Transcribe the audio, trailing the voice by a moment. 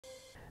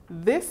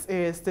This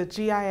is the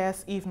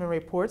GIS Evening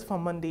Report for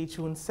Monday,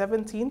 June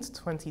 17th,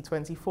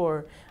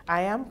 2024.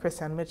 I am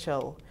Christian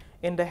Mitchell.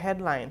 In the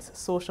headlines,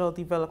 Social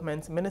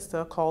Development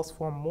Minister calls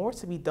for more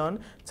to be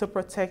done to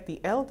protect the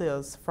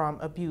elders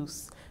from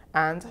abuse.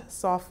 And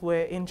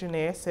software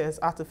engineer says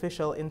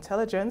artificial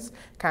intelligence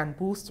can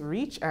boost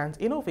reach and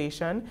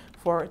innovation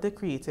for the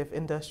creative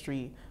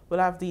industry. We'll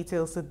have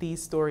details of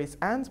these stories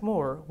and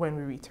more when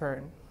we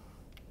return.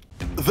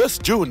 This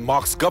June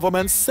marks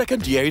government's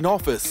second year in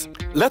office.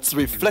 Let's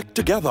reflect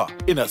together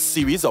in a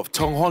series of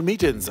town hall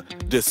meetings,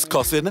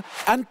 discussing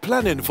and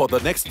planning for the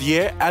next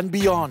year and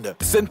beyond.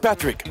 St.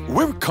 Patrick,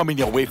 we're coming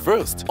your way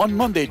first on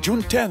Monday,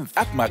 June 10th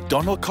at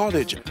MacDonald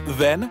College.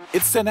 Then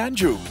it's St.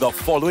 Andrew the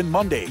following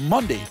Monday,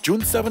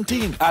 June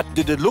 17th at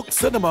the Deluxe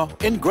Cinema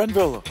in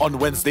Grenville. On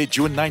Wednesday,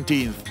 June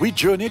 19th, we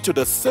journey to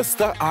the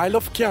sister Isle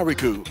of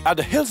Carriacou at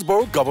the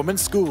Hillsborough Government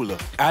School.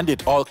 And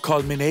it all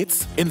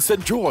culminates in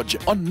St. George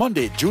on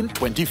Monday, June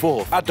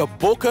 24th at the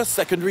Boca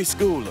Secondary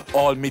School.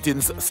 All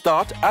meetings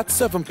start at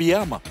 7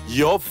 p.m.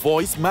 Your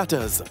voice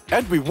matters,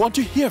 and we want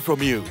to hear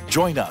from you.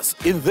 Join us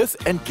in this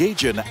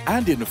engaging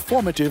and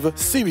informative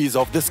series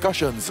of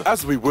discussions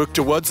as we work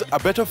towards a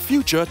better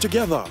future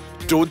together.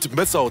 Don't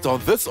miss out on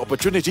this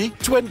opportunity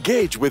to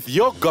engage with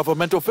your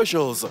government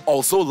officials.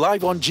 Also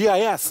live on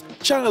GIS,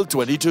 Channel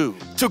 22.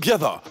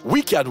 Together,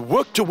 we can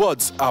work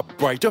towards a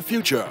brighter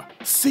future.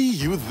 See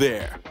you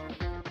there.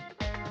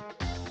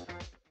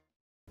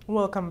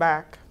 Welcome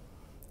back.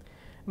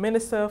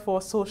 Minister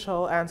for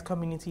Social and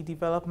Community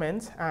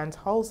Development and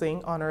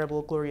Housing,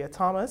 Honorable Gloria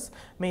Thomas,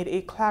 made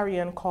a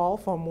clarion call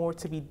for more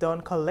to be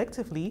done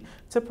collectively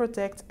to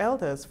protect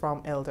elders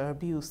from elder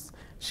abuse.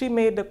 She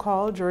made the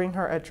call during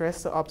her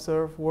address to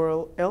observe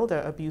World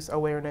Elder Abuse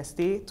Awareness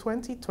Day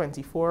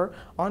 2024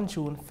 on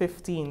June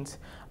 15th.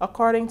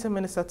 According to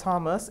Minister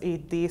Thomas, a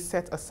day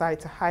set aside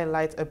to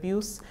highlight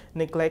abuse,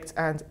 neglect,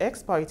 and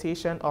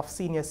exploitation of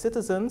senior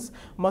citizens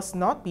must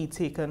not be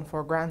taken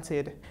for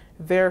granted.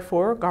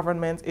 Therefore,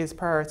 government is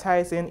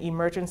prioritizing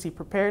emergency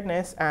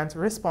preparedness and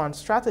response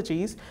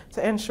strategies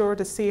to ensure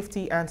the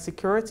safety and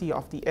security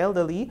of the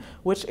elderly,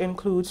 which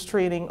includes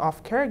training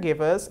of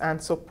caregivers and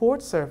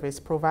support service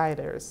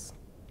providers.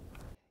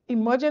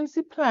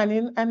 Emergency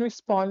planning and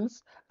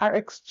response are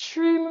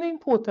extremely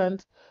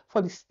important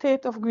for the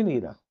state of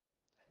Grenada.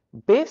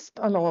 Based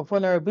on our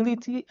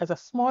vulnerability as a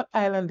small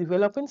island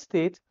developing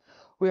state,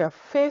 we are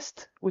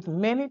faced with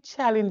many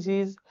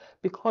challenges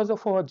because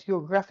of our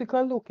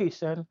geographical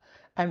location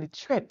and the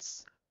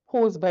threats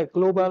posed by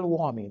global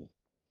warming.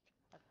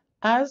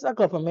 As a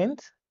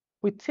government,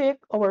 we take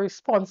our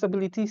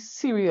responsibility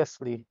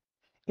seriously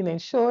in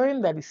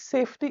ensuring that the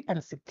safety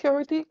and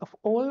security of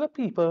all the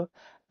people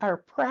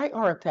are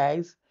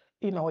prioritized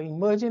in our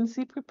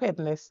emergency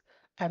preparedness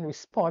and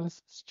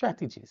response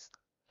strategies.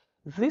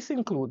 This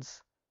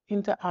includes,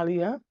 inter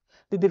alia,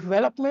 the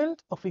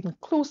development of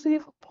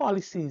inclusive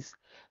policies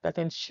that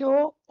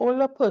ensure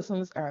older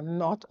persons are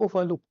not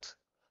overlooked.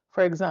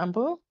 For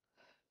example,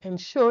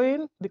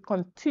 ensuring the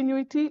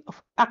continuity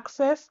of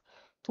access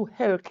to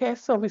healthcare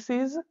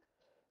services,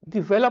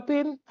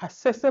 developing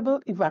accessible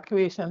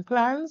evacuation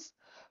plans,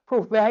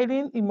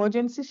 providing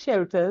emergency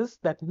shelters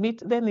that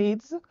meet their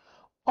needs,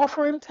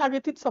 offering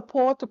targeted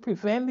support to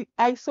prevent the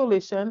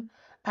isolation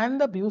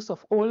and abuse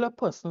of older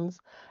persons,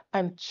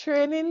 and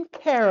training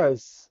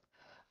carers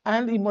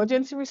and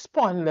emergency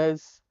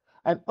responders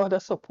and other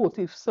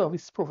supportive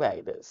service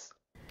providers.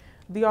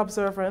 The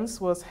observance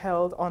was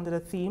held under the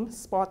theme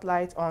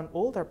Spotlight on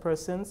Older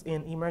Persons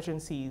in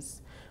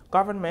Emergencies.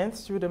 Government,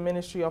 through the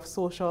Ministry of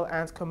Social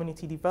and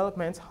Community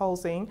Development,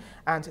 Housing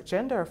and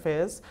Gender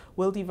Affairs,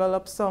 will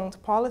develop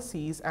sound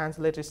policies and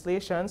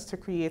legislations to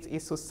create a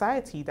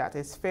society that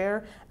is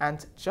fair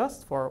and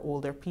just for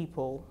older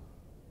people.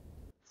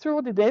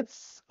 Through the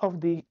deaths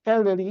of the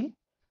elderly,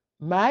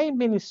 my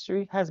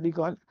ministry has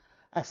begun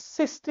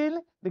assisting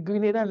the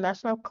Grenada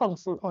National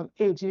Council on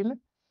Aging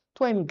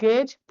to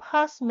engage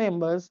past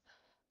members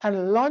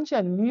and launch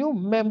a new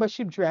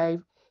membership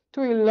drive to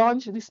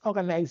relaunch this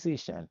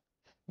organization,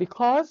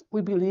 because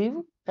we believe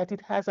that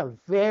it has a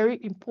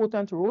very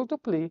important role to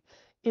play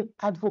in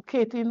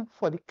advocating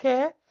for the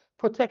care,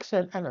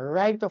 protection, and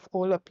right of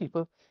older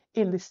people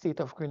in the state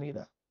of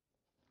Grenada.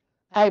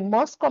 I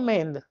must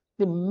commend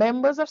the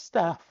members of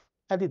staff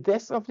at the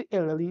desk of the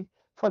elderly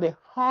for their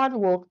hard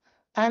work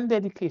and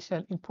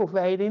dedication in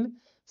providing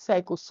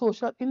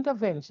psychosocial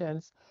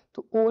interventions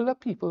to older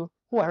people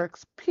who are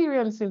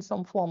experiencing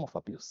some form of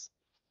abuse.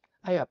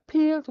 I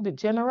appeal to the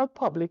general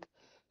public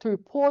to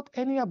report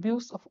any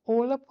abuse of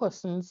older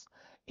persons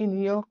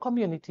in your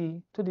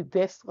community to the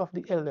desk of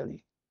the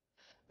elderly,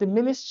 the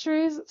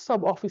ministry's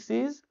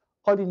sub-offices,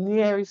 or the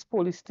nearest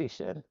police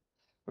station.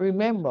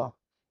 Remember,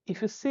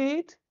 if you see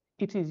it,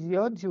 it is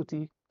your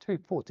duty to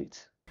report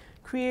it.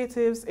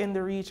 Creatives in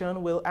the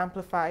region will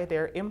amplify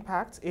their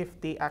impact if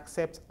they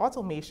accept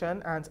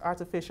automation and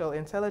artificial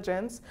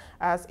intelligence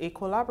as a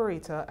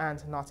collaborator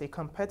and not a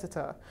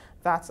competitor.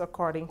 That's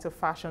according to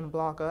fashion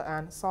blogger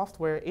and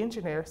software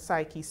engineer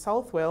Psyche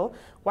Southwell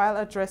while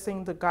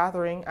addressing the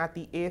gathering at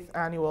the 8th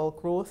Annual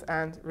Growth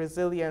and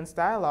Resilience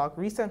Dialogue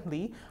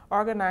recently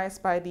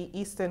organized by the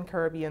Eastern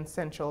Caribbean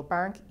Central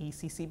Bank,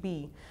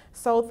 ECCB.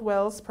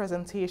 Southwell's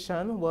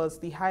presentation was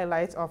the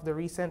highlight of the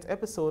recent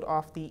episode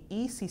of the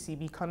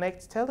ECCB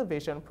Connect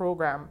television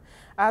program.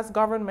 As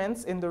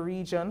governments in the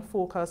region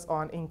focus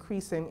on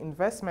increasing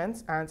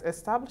investments and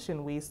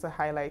establishing ways to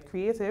highlight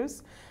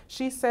creatives,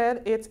 she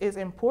said it is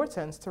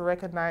important to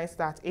recognize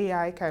that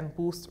AI can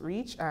boost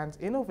reach and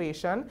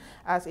innovation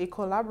as a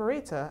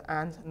collaborator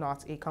and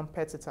not a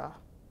competitor.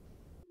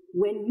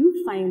 When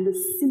you find the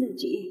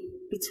synergy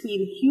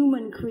between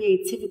human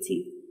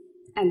creativity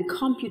and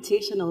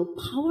computational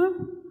power,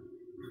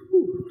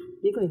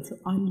 you're going to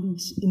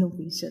unleash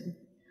innovation.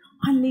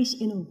 Unleash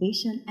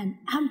innovation and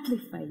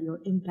amplify your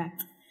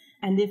impact.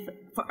 And if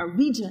for a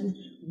region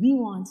we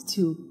want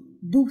to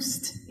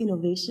boost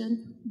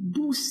innovation,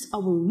 boost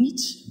our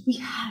reach, we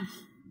have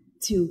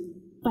to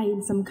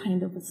find some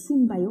kind of a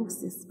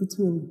symbiosis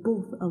between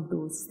both of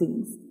those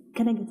things.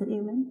 Can I get an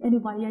amen?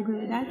 Anybody agree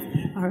with that?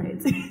 All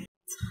right.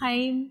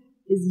 Time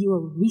is your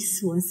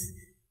resource.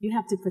 You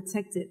have to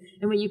protect it.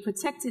 And when you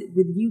protect it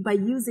by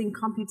using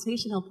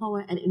computational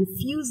power and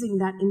infusing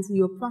that into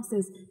your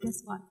process,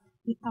 guess what?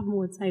 You have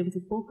more time to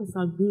focus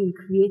on being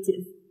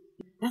creative.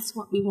 That's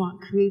what we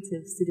want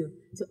creatives to do,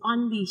 to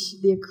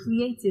unleash their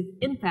creative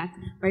impact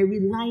by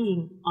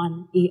relying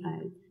on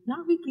AI.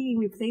 Not being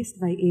replaced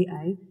by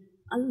AI,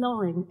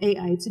 allowing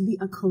AI to be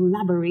a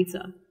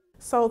collaborator.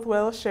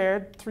 Southwell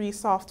shared 3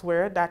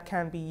 software that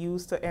can be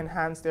used to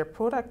enhance their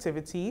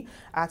productivity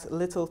at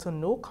little to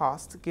no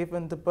cost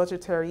given the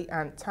budgetary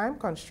and time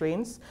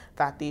constraints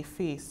that they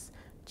face: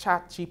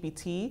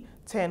 ChatGPT,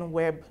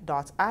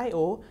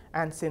 10web.io,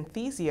 and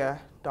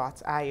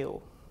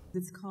Synthesia.io.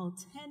 It's called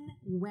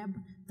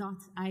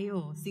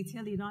 10web.io. See,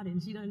 Telly nodding,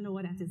 she doesn't know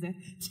what that is.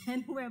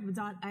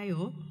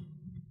 10web.io.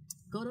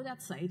 Go to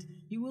that site.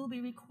 You will be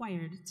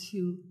required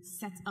to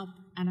set up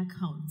an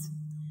account.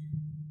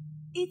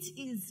 It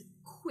is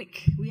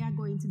quick. We are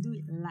going to do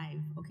it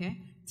live, okay?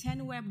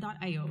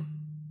 10web.io.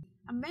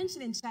 I'm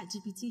mentioning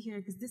ChatGPT here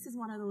because this is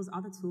one of those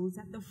other tools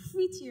that the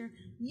free tier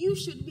you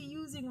should be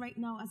using right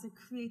now as a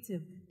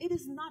creative. It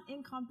is not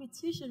in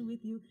competition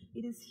with you.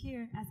 It is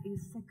here as a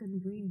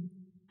second brain,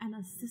 an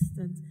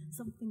assistant,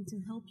 something to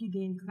help you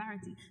gain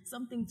clarity,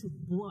 something to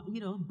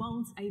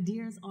bounce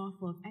ideas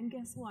off of. And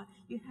guess what?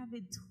 You have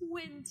it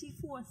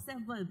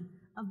 24/7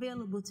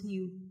 available to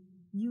you.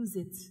 Use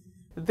it.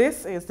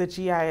 This is the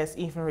GIS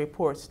Evening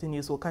Report. The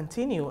news will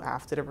continue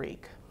after the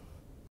break.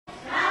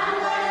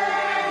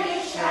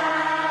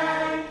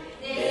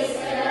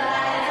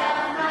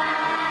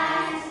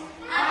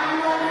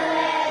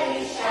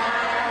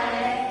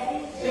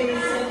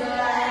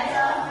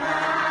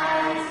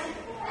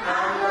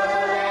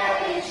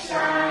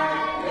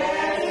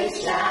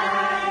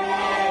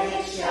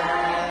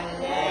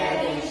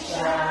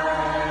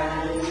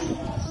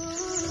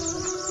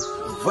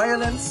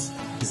 Violence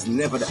is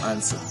never the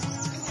answer.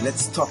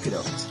 Let's talk it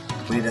out.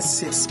 We need a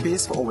safe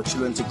space for our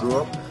children to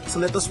grow up, so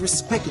let us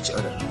respect each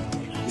other.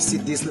 You see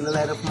this little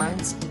light of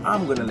mine?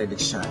 I'm gonna let it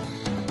shine.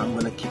 I'm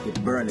gonna keep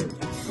it burning,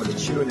 for the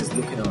children is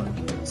looking on.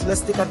 So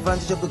let's take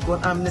advantage of the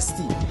gun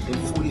amnesty in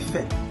full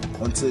effect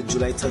until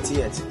July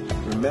 30th.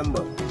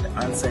 Remember, the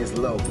answer is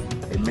love.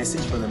 A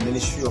message from the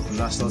Ministry of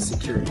National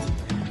Security.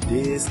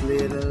 This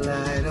little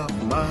light of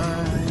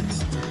mine,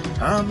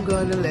 I'm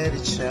gonna let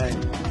it shine.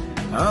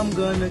 I'm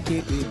gonna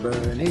keep it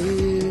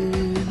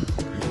burning.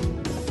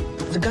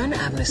 The gun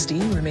amnesty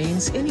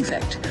remains in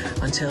effect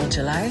until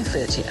July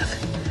 30th.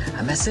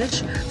 A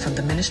message from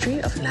the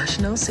Ministry of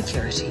National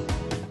Security.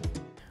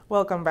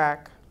 Welcome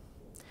back.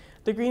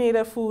 The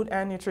Grenada Food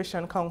and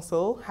Nutrition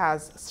Council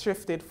has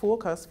shifted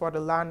focus for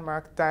the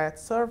landmark diet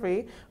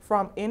survey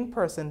from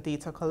in-person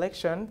data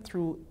collection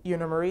through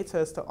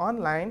enumerators to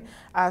online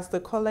as the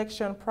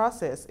collection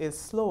process is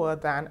slower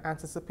than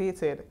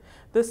anticipated.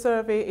 The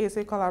survey is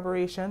a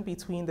collaboration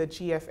between the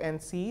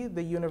GFNC,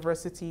 the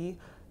University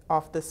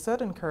of the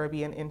Southern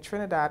Caribbean in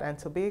Trinidad and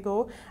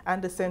Tobago,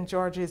 and the St.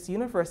 George's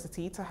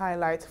University to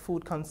highlight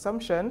food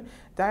consumption,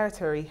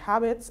 dietary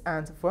habits,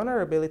 and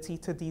vulnerability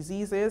to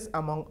diseases,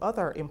 among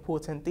other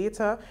important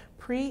data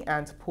pre-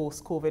 and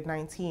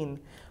post-COVID-19.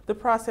 The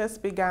process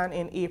began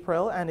in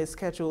April and is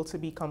scheduled to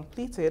be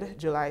completed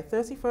July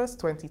 31st,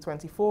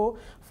 2024,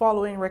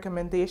 following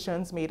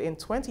recommendations made in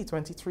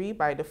 2023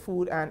 by the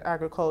Food and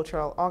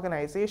Agricultural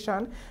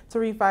Organization to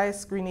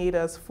revise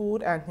Grenada's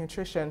food and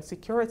nutrition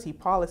security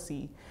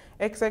policy.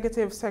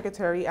 Executive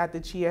Secretary at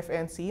the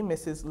GFNC,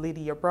 Mrs.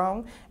 Lydia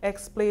Brown,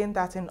 explained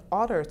that in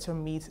order to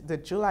meet the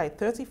July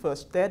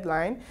 31st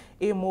deadline,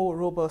 a more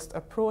robust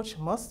approach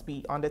must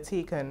be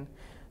undertaken.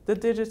 The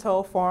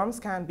digital forms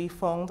can be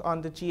found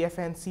on the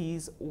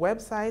GFNC's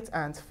website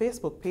and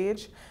Facebook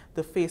page,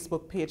 the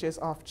Facebook pages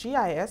of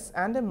GIS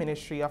and the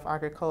Ministry of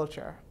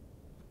Agriculture.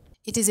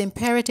 It is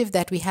imperative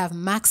that we have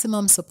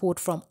maximum support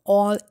from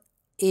all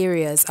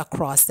areas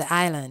across the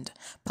island.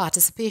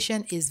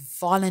 Participation is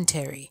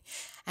voluntary,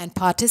 and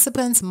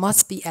participants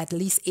must be at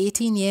least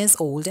 18 years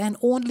old, and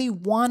only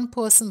one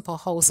person per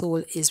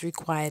household is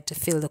required to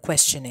fill the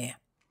questionnaire.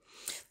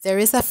 There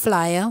is a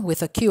flyer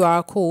with a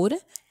QR code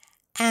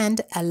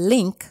and a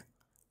link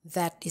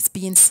that is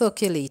being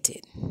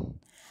circulated.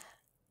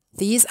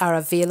 These are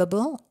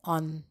available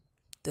on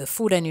the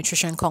Food and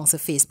Nutrition Council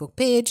Facebook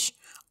page,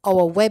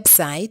 our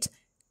website,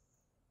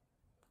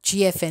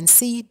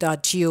 gfnc.gov.gd,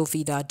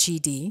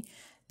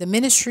 the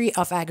Ministry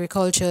of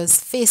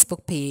Agriculture's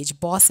Facebook page,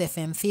 Boss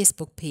FM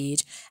Facebook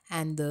page,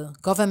 and the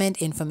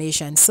Government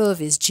Information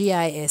Service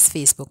GIS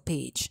Facebook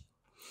page.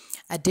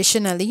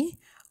 Additionally,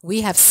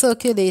 we have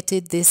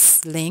circulated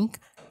this link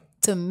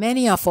to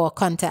many of our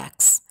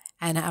contacts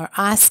and are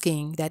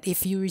asking that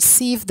if you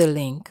receive the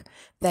link,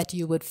 that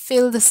you would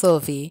fill the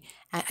survey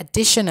and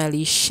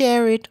additionally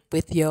share it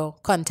with your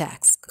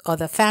contacts,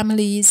 other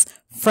families,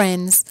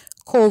 friends,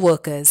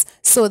 co-workers,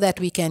 so that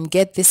we can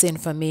get this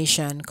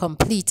information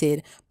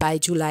completed by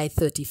July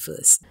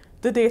 31st.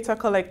 The data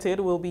collected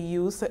will be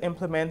used to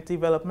implement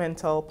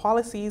developmental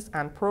policies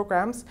and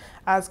programs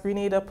as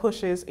Grenada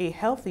pushes a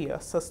healthier,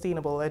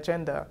 sustainable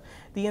agenda.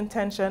 The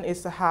intention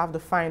is to have the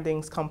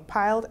findings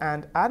compiled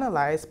and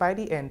analyzed by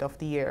the end of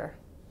the year.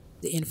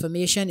 The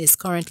information is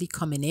currently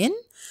coming in,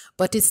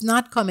 but it's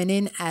not coming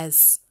in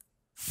as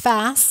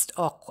fast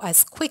or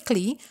as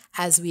quickly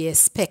as we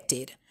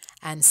expected.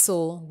 And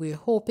so we're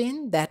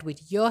hoping that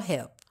with your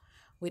help,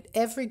 with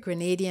every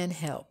Grenadian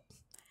help,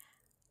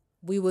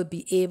 we will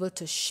be able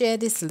to share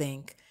this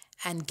link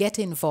and get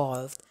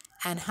involved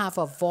and have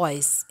a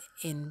voice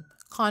in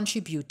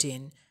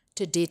contributing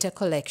to data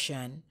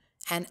collection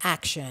and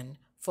action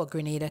for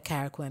Grenada,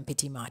 Carriacou, and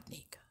Petit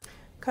Martinique.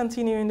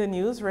 Continuing the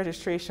news,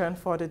 registration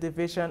for the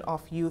Division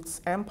of Youth's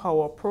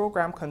Empower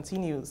program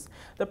continues.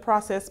 The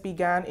process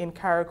began in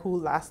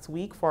Carriacou last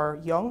week for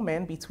young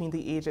men between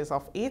the ages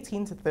of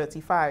 18 to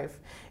 35.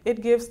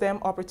 It gives them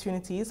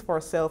opportunities for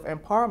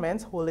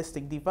self-empowerment,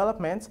 holistic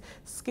development,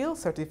 skill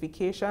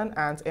certification,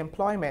 and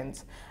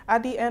employment.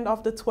 At the end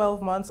of the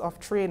 12 months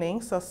of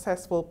training,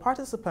 successful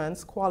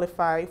participants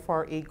qualify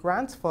for a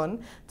grant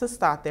fund to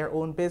start their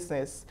own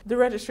business. The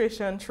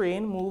registration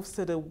train moves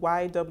to the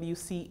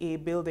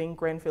YWCA building,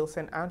 Grenville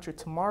St. Andrew,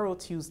 tomorrow,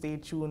 Tuesday,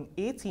 June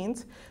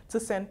 18th, to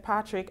St.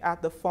 Patrick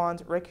at the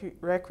Fond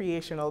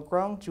Recreational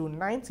Ground, June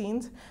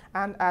 19th,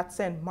 and at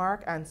St.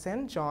 Mark and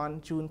St.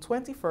 John, June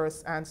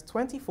 21st and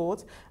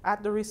 24th,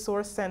 at the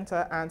Resource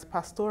Center and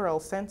Pastoral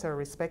Center,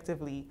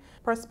 respectively.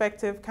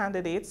 Prospective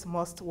candidates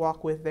must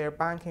walk with their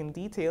banking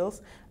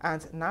details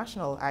and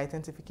national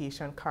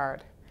identification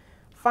card.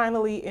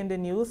 Finally, in the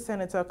news,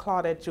 Senator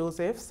Claudette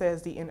Joseph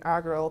says the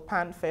inaugural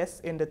Pan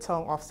Fest in the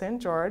town of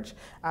St. George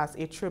as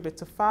a tribute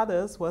to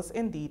fathers was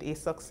indeed a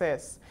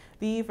success.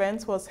 The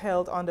event was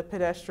held on the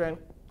pedestrian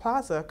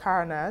Plaza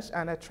Carnage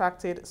and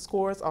attracted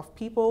scores of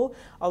people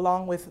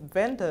along with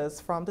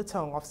vendors from the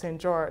town of St.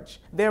 George.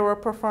 There were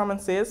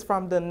performances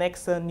from the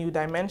Nexa New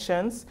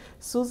Dimensions,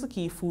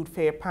 Suzuki Food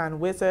Fair Pan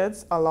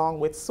Wizards, along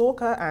with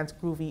soca and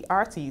groovy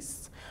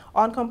artists.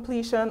 On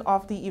completion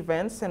of the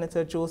event,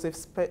 Senator Joseph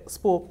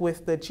spoke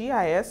with the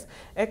GIS,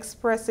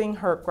 expressing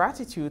her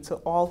gratitude to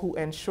all who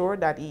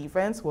ensured that the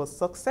event was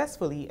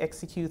successfully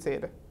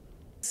executed.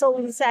 So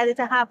we decided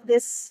to have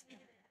this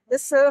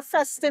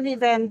festive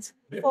event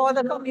for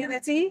the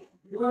community.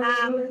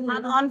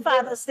 And on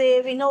Father's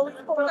Day, we know we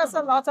focus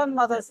a lot on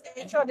Mother's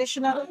Day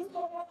traditionally,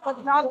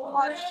 but not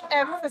much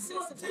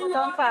emphasis is put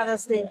on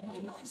Father's Day.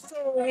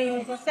 So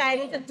we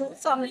decided to do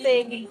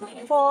something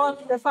for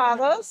the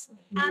fathers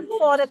and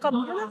for the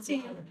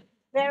community.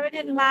 Bearing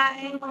in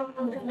mind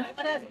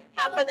what has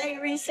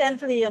happened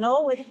recently,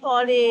 with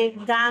all the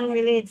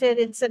gang-related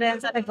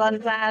incidents and the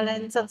gun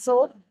violence and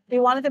so, we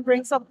wanted to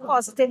bring some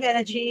positive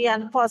energy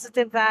and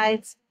positive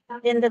vibes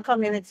in the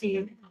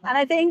community. And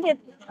I think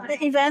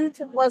the event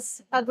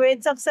was a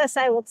great success,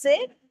 I would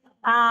say.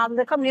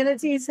 The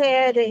community is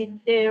here,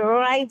 the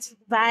right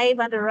vibe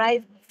and the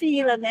right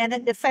feel,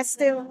 and the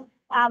festive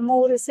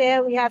mood is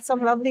here. We had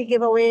some lovely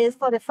giveaways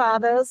for the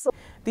fathers.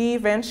 The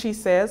event, she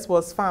says,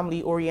 was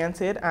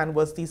family-oriented and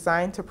was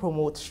designed to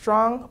promote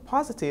strong,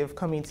 positive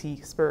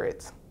community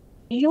spirit.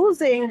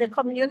 Using the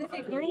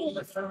community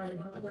groups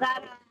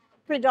that are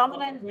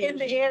predominant in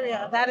the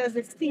area, that is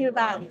the steel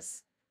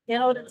bands.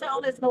 The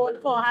town is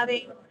known for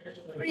having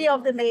 3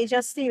 of the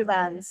major steel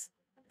bands.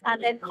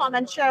 And then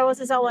Common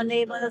Sharrows is our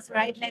neighbors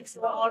right next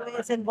door,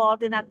 always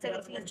involved in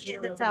activities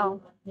in the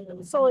town.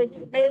 So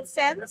it made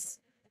sense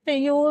to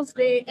use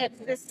the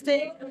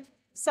existing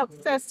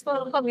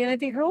successful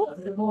community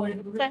group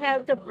to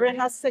help to bring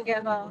us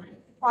together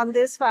on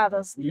this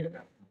Father's Day.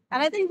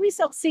 And I think we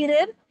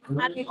succeeded.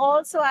 And we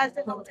also, as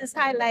the notice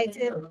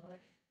highlighted,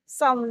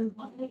 some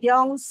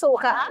young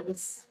soca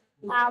acts.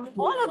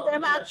 All of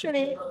them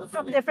actually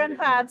from different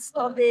parts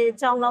of the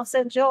town of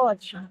St.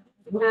 George.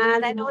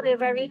 And I know they're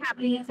very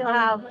happy to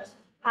have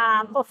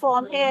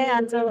performed here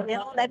and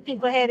to let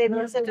people hear their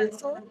music and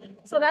so.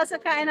 So that's the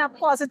kind of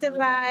positive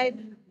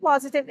vibe,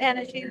 positive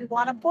energy we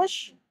want to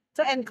push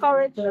to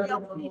encourage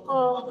young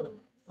people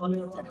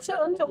to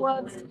turn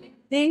towards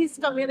these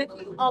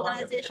community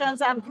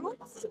organizations and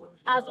groups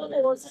as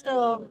opposed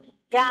to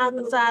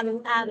gangs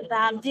and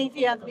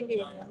deviant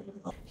behavior.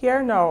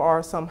 Here now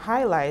are some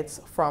highlights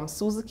from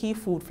Suzuki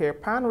Food Fair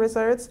Pan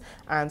Wizards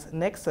and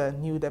Nexa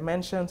New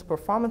Dimensions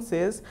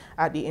performances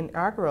at the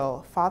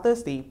inaugural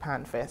Father's Day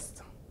Pan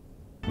Fest.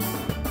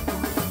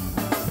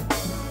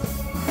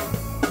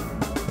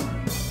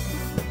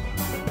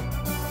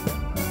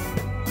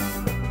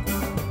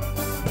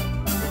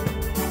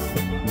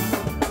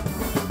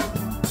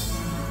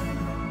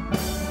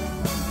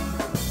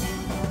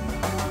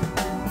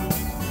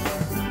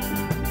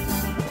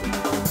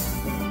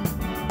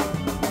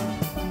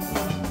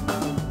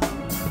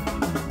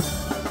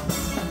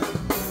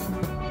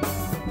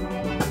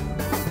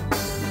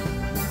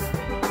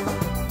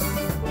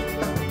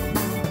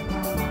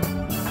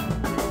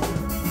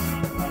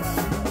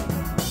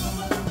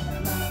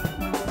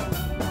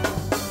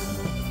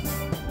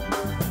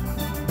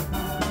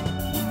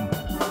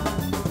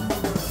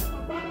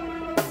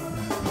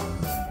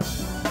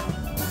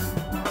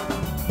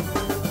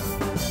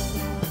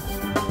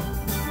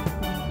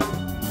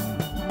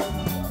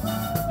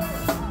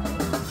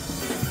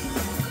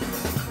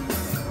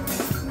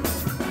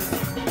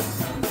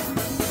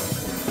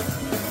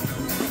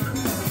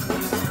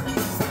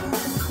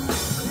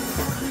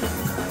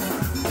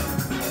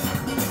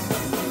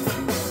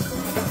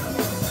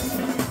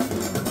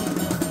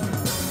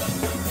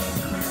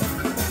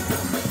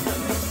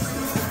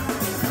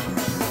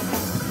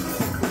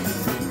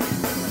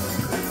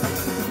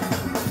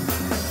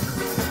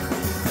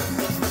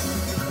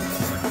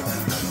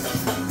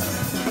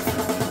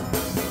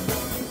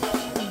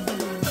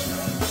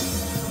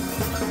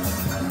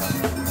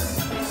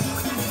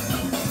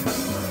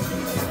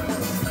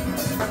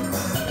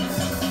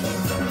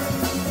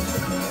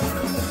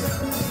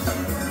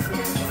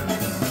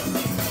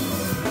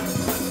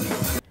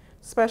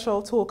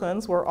 Special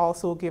tokens were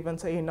also given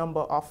to a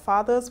number of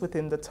fathers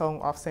within the town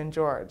of St.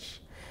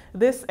 George.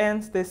 This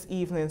ends this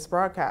evening's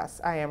broadcast.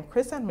 I am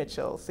Chris and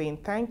Mitchell saying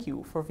thank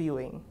you for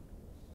viewing.